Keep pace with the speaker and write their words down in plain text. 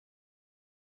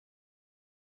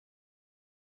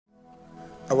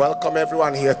I welcome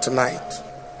everyone here tonight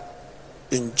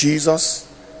in Jesus'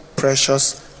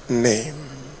 precious name.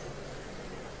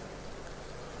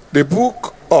 The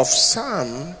book of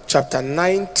Psalm chapter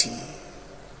 90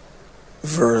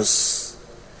 verse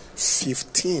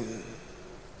 15.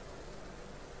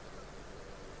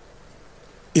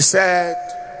 He said,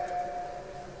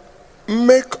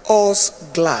 "Make us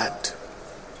glad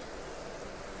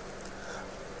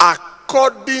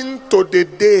according to the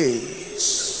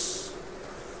days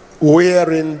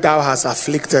wherein thou hast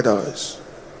afflicted us,"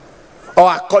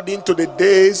 or according to the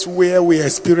days where we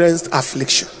experienced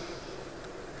affliction,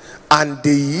 and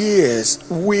the years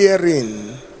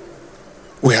wherein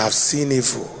we have seen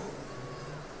evil.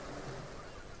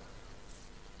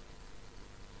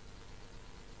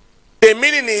 The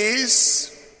meaning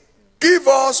is, give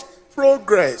us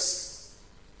progress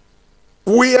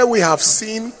where we have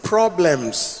seen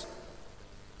problems.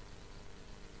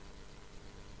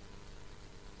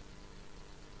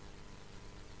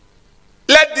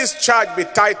 Let this charge be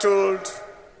titled,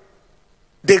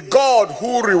 "The God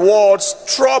who rewards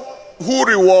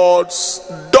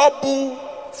double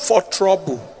for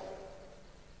trouble."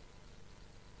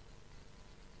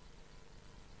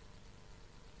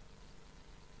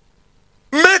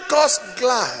 Make us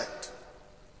glad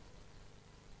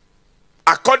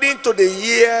according to the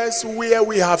years where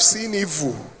we have seen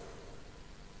evil.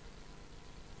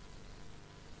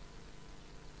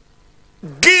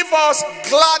 Give us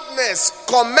gladness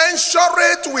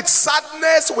commensurate with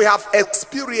sadness we have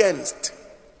experienced.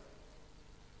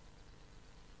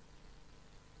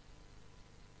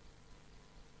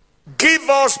 Give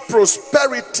us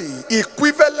prosperity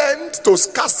equivalent to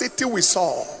scarcity we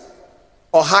saw,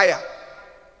 or higher.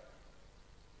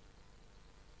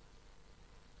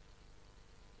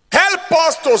 Help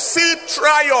us to see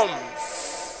triumph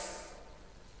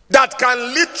that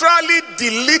can literally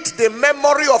delete the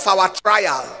memory of our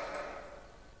trial.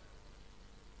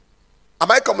 Am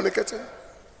I communicating?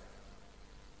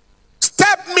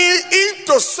 Step me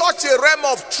into such a realm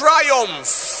of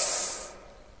triumph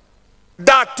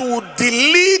that will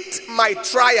delete my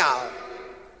trial.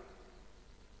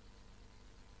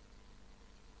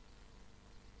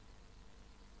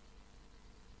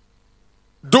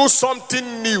 Do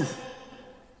something new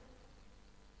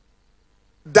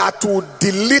that will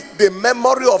delete the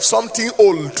memory of something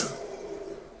old.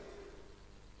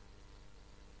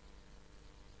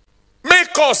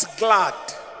 Make us glad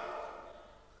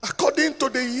according to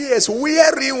the years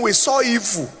wherein we saw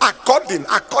evil. According.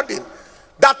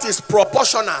 That is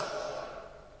proportional.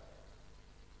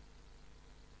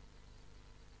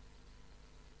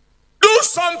 Do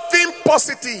something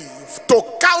positive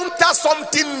to counter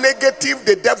something negative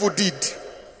the devil did.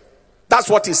 That's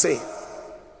what he's saying.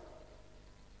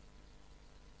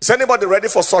 Is anybody ready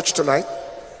for such tonight?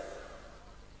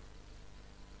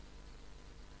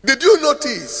 Did you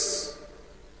notice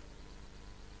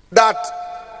that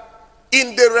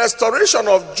in the restoration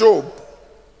of Job?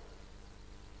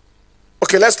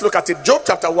 Okay, let's look at it. Job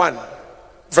chapter 1,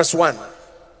 verse 1.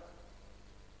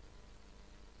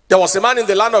 There was a man in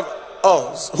the land of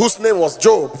Uz whose name was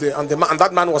Job, and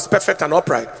that man was perfect and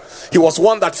upright. He was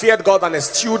one that feared God and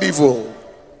eschewed evil.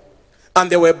 And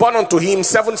there were born unto him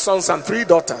 7 sons and 3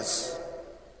 daughters.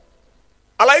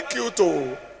 I like you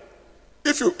to,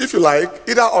 if you like,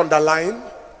 either underline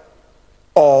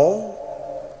or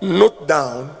note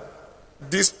down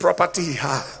this property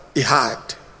he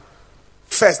had.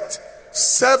 First,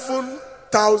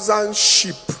 7,000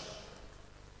 sheep.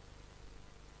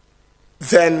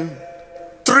 Then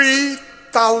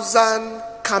 3,000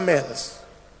 camels.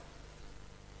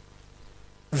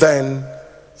 Then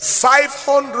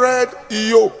 500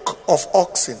 yoke of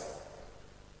oxen.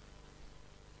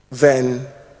 Then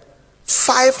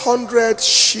 500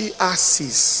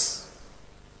 she-asses.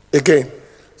 Again,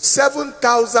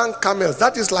 7,000 camels.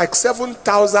 That is like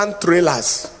 7,000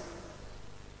 trailers.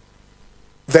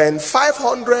 Then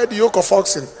 500 yoke of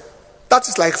oxen. That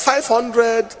is like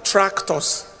 500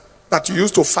 tractors that you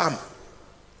use to farm.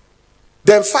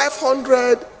 Then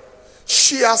 500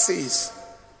 she-asses.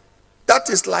 That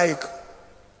is like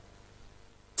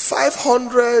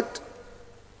 500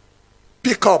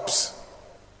 pickups.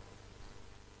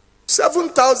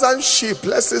 7,000 sheep,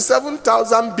 let's say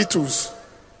 7,000 beetles.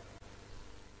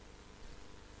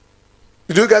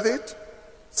 Did you get it?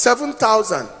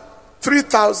 7,000,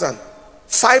 3,000,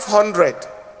 500.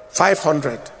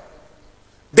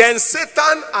 Then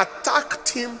Satan attacked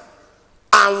him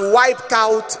and wiped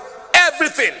out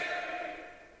everything.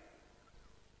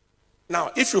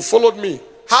 Now, if you followed me,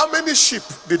 how many sheep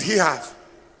did he have?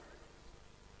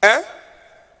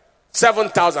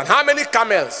 7,000. How many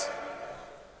camels?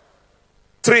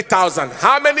 3,000.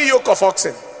 How many yoke of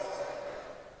oxen?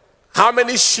 How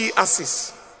many she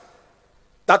asses?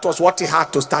 That was what he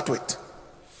had to start with.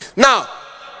 Now,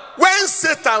 when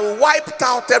Satan wiped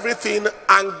out everything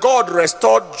and God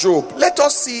restored Job, let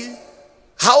us see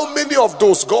how many of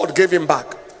those God gave him back.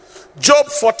 Job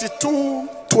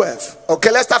 42:12.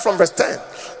 Okay, let's start from verse 10.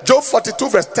 Job 42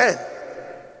 verse 10.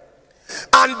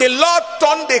 And the Lord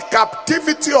turned the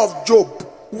captivity of Job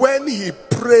when he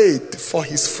prayed for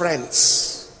his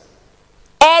friends.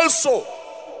 Also,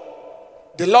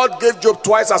 the Lord gave Job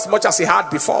twice as much as he had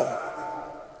before.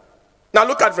 Now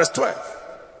look at verse 12.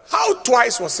 How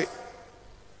twice was it?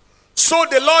 So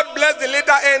the Lord blessed the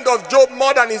later end of Job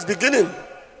more than his beginning.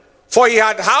 For he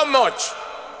had how much?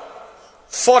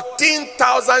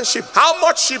 14,000 sheep. How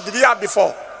much sheep did he have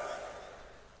before?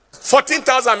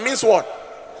 14,000 means what?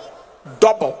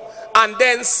 Double. And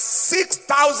then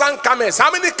 6,000 camels.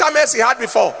 How many camels he had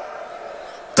before?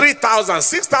 3,000.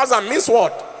 6,000 means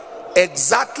what?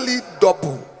 Exactly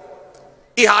double.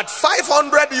 He had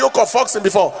 500 yoke of oxen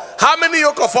before. How many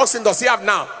yoke of oxen does he have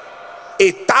now?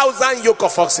 1,000 yoke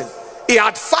of oxen. He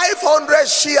had 500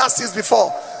 she asses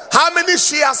before. How many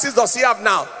she asses does he have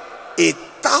now?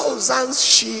 1,000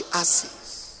 she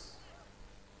asses.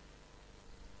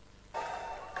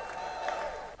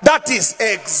 That is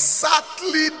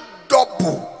exactly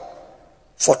double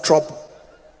for trouble.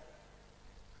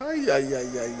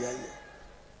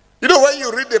 You know, when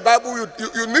you read the Bible,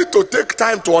 you need to take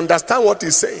time to understand what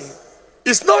he's saying.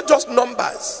 It's not just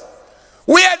numbers.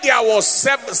 Where there was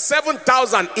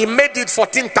 7,000, he made it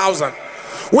 14,000.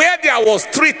 Where there was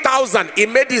 3,000, he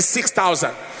made it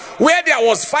 6,000. Where there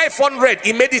was 500,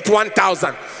 he made it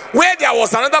 1,000. Where there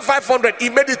was another 500, he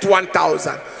made it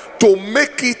 1,000. To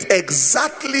make it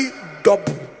exactly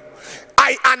double.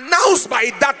 I announce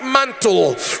by that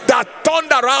mantle that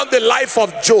turned around the life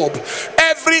of Job,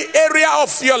 every area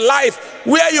of your life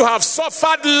where you have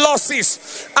suffered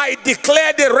losses, I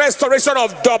declare the restoration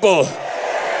of double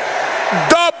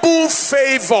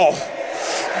favor,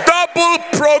 double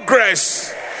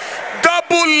progress,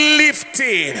 double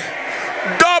lifting,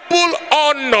 double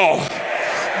honor,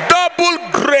 double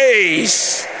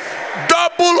grace,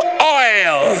 double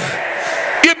oil.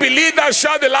 You believe that?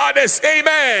 Shout the loudest,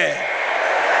 amen.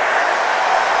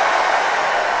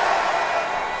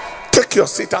 Take your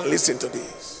seat and listen to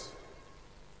this.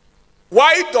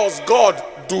 Why does God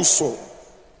do so?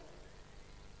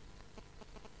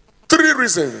 3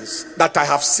 reasons that I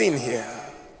have seen here.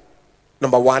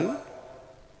 Number 1,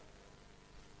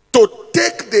 to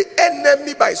take the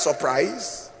enemy by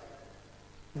surprise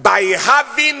by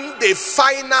having the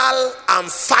final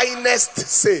and finest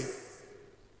say.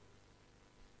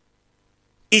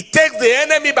 It takes the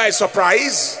enemy by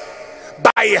surprise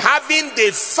by having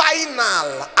the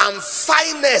final and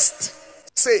finest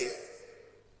say.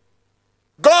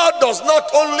 God does not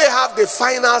only have the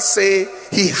final say,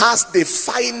 he has the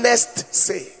finest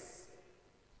say.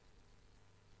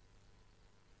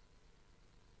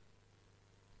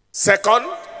 Second,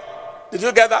 did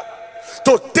you get that?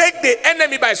 To take the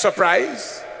enemy by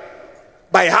surprise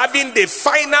by having the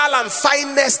final and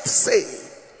finest say.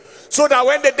 So that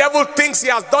when the devil thinks he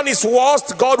has done his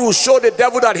worst, God will show the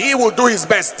devil that he will do his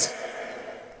best.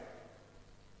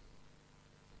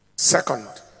 Second,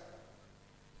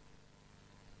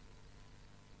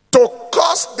 to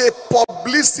cause the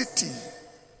publicity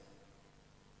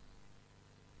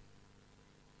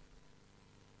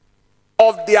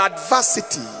of the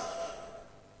adversity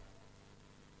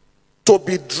to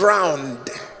be drowned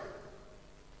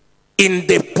in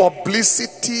the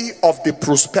publicity of the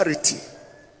prosperity.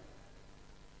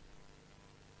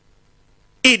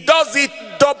 He does it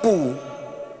double,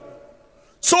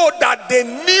 so that the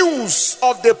news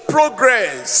of the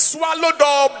progress swallowed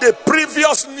up the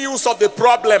previous news of the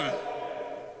problem,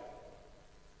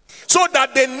 so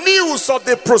that the news of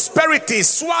the prosperity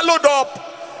swallowed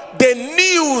up the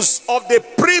news of the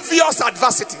previous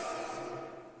adversity,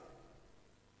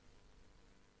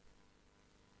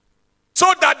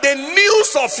 so that the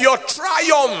news of your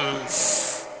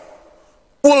triumph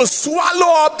will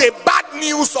swallow up the bad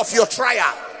news of your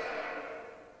trial.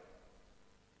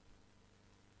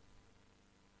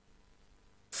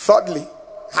 Thirdly,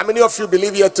 how many of you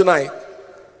believe here tonight,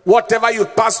 whatever you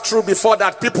passed through before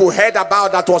that people heard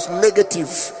about that was negative,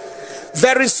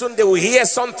 very soon they will hear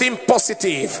something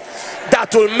positive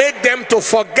that will make them to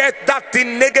forget that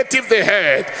thing negative they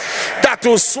heard, that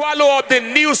will swallow up the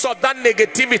news of that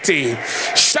negativity.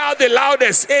 Shout the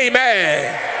loudest,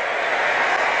 amen.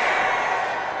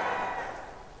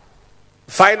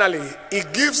 Finally,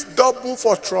 it gives double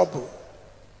for trouble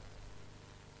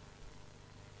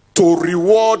to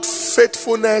reward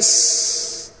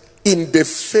faithfulness in the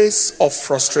face of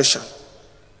frustration.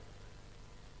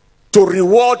 To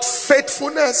reward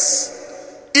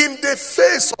faithfulness in the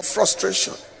face of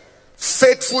frustration.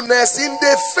 Faithfulness in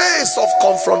the face of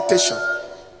confrontation.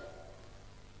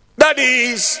 That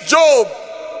is, Job,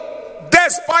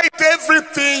 despite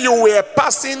everything you were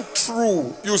passing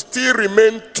through, you still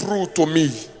remain true to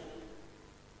me.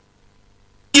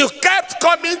 You kept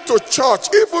coming to church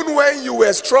even when you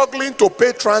were struggling to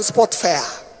pay transport fare.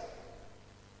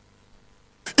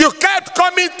 You kept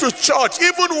coming to church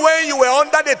even when you were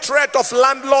under the threat of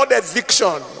landlord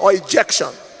eviction or ejection.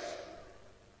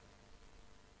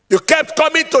 You kept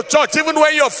coming to church even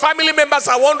when your family members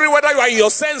are wondering whether you are in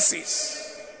your senses.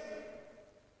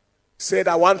 Said,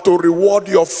 I want to reward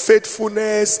your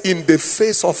faithfulness in the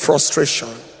face of frustration.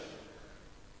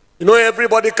 You know,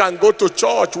 everybody can go to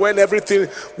church when everything,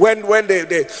 when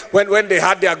they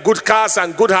had their good cars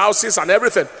and good houses and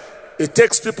everything. It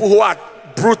takes people who are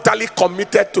brutally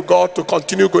committed to God to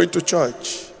continue going to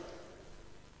church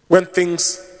when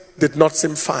things did not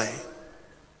seem fine.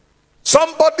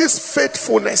 Somebody's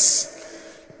faithfulness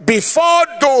before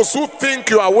those who think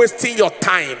you are wasting your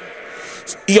time,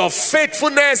 your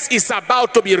faithfulness is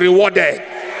about to be rewarded.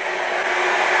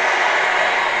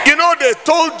 You know, they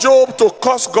told Job to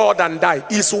curse God and die.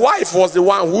 His wife was the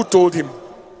one who told him,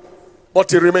 but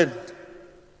he remained.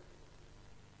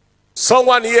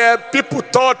 Someone here, people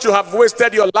thought you have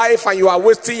wasted your life and you are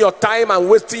wasting your time and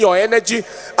wasting your energy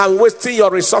and wasting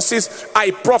your resources.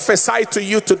 I prophesy to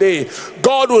you today,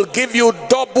 God will give you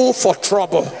double for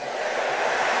trouble.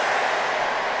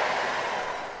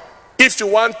 If you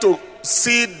want to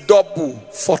see double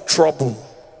for trouble,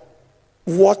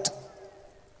 what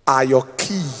are your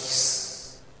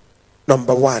keys?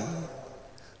 Number one,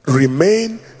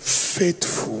 remain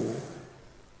faithful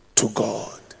to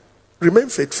God. Remain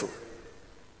faithful.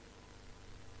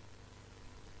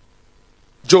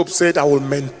 Job said, I will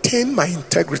maintain my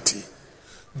integrity.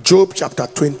 Job chapter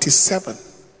 27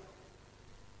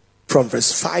 from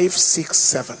verse 5, 6,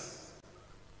 7.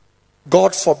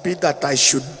 God forbid that I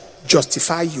should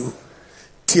justify you.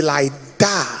 Till I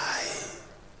die,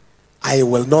 I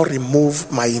will not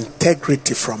remove my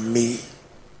integrity from me.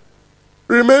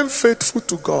 Remain faithful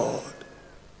to God.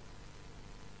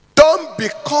 Don't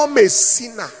become a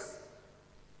sinner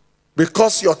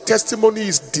because your testimony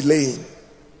is delaying.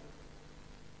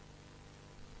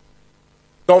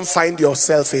 Don't find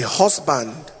yourself a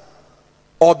husband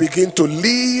or begin to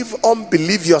live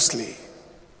unbelievously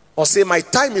or say, my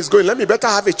time is going, let me better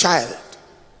have a child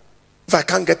if I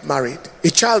can't get married. A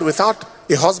child without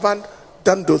a husband,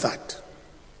 don't do that.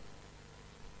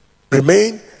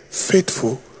 Remain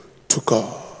faithful to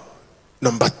God.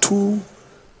 Number two,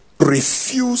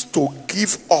 refuse to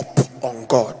give up on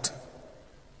God.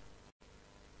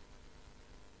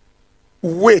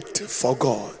 Wait for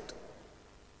God.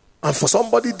 And for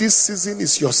somebody, this season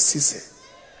is your season.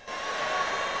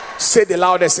 Say the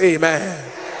loudest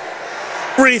amen.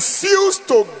 Refuse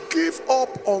to give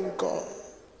up on God.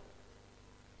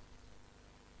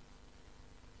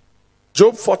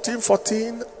 Job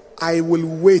 14:14, I will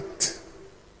wait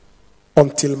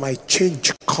until my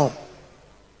change come.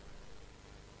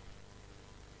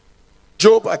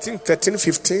 Job, I think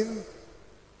 13:15,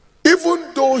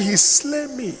 even though he slay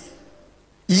me,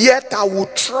 yet I will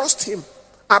trust him.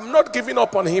 I'm not giving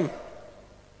up on him.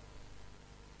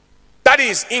 That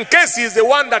is, in case he is the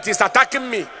one that is attacking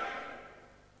me.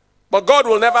 But God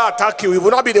will never attack you. He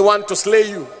will not be the one to slay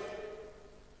you.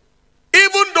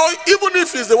 Even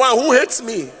if he's the one who hates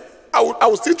me, I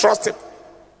will still trust him.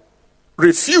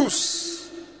 Refuse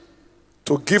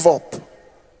to give up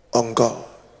on God.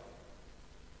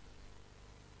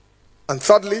 And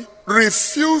thirdly,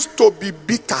 refuse to be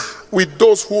bitter with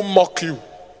those who mock you.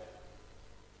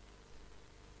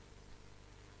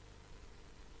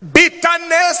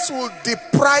 Bitterness will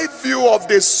deprive you of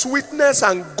the sweetness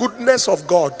and goodness of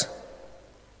God.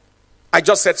 I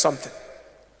just said something.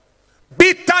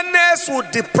 Bitterness will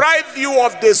deprive you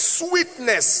of the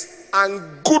sweetness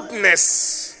and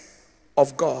goodness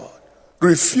of God.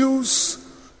 Refuse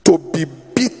to be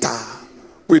bitter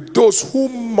with those who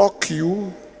mock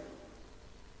you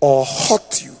or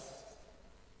hurt you.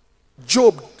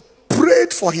 Job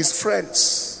prayed for his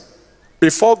friends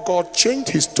before God changed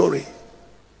his story.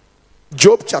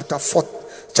 Job chapter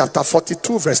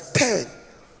 42 verse 10.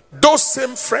 Those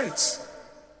same friends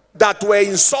that were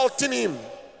insulting him,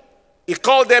 he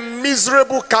called them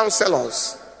miserable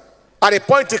counselors. At a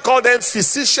point he called them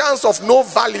physicians of no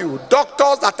value,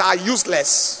 doctors that are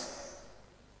useless,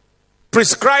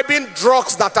 prescribing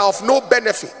drugs that are of no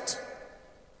benefit.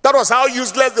 That was how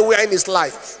useless they were in his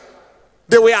life.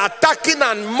 They were attacking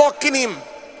and mocking him.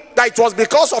 that it was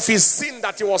because of his sin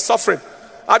that he was suffering.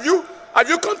 Have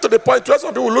you come to the point where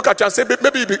some people look at you and say,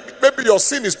 maybe your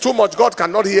sin is too much, God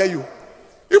cannot hear you?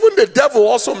 Even the devil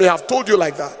also may have told you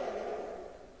like that.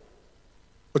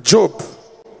 But Job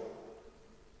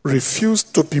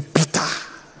refused to be bitter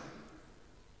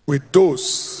with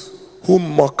those who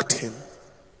mocked him.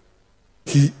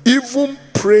 He even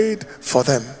prayed for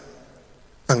them,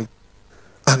 and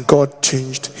God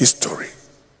changed his story.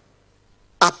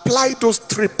 Apply those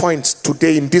 3 points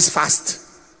today in this fast,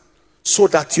 so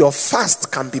that your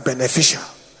fast can be beneficial,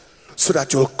 so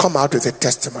that you'll come out with a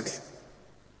testimony.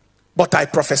 But I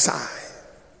prophesy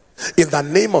in the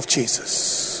name of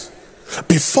Jesus,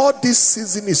 before this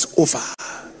season is over,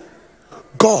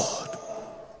 God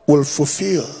will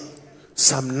fulfill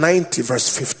Psalm 90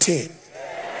 verse 15.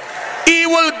 He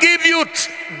will give you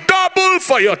double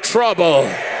for your trouble.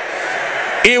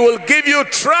 He will give you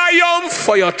triumph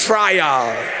for your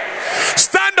trial.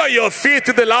 Stand on your feet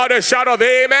to the loudest shout of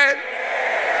amen.